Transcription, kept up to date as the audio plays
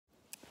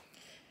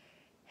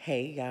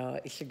Hey y'all,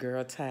 it's your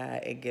girl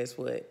Ty, and guess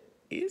what?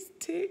 It's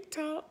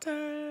TikTok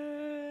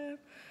time.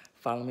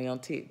 Follow me on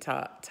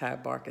TikTok, Ty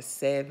Barker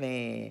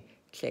 7.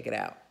 Check it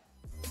out.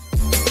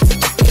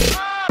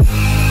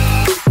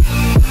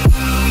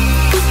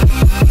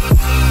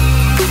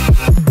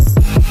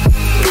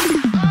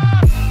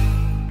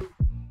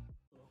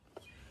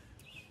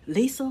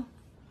 Lisa,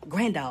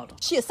 granddaughter.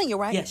 She a senior,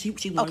 right? Yeah, she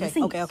one of the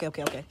seniors.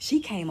 Okay. She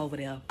came over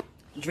there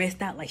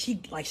dressed out like she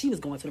was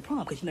going to the prom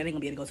because they gonna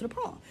be able to go to the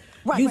prom.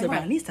 Right, Usually right.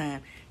 around this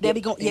time, They'll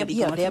be going to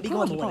the or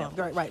prom.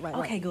 whatever. Right.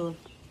 Okay, good.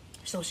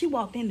 So she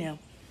walked in there,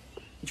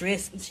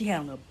 dressed. She had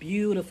on a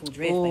beautiful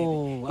dress, Ooh,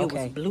 baby. It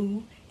okay. was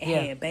blue. It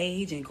had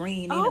beige and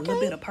green and a little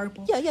bit of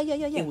purple. Yeah.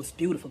 It was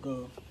beautiful,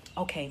 girl.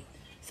 Okay,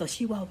 so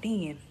she walked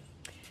in,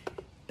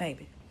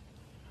 baby.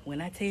 When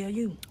I tell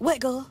you, What,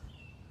 girl?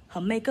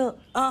 her makeup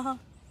Uh-huh.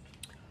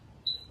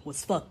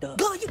 was fucked up.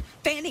 Girl, you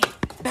Fannie.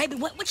 Baby,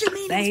 what you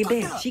mean it was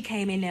Baby, fucked up? she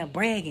came in there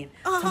bragging.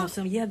 Uh-huh.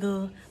 Some yeah,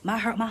 girl. My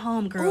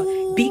home girl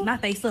Ooh. beat my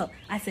face up.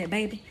 I said,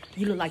 baby,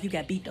 you look like you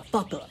got beat the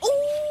fuck up.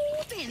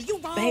 Ooh, Fannie, you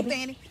wrong, Baby,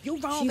 Fannie. You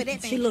wrong for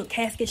that, She Fannie. looked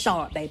casket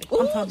sharp, baby. Ooh,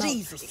 I'm talking about,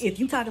 Jesus. if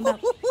you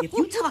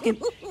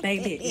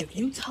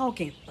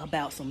talking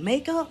about some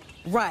makeup,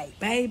 Right.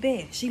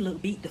 baby, she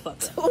looked beat the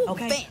fuck up. Ooh,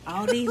 Okay, Fannie.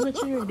 all these little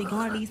children be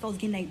going to these folks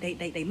getting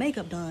they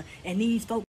makeup done, and these folks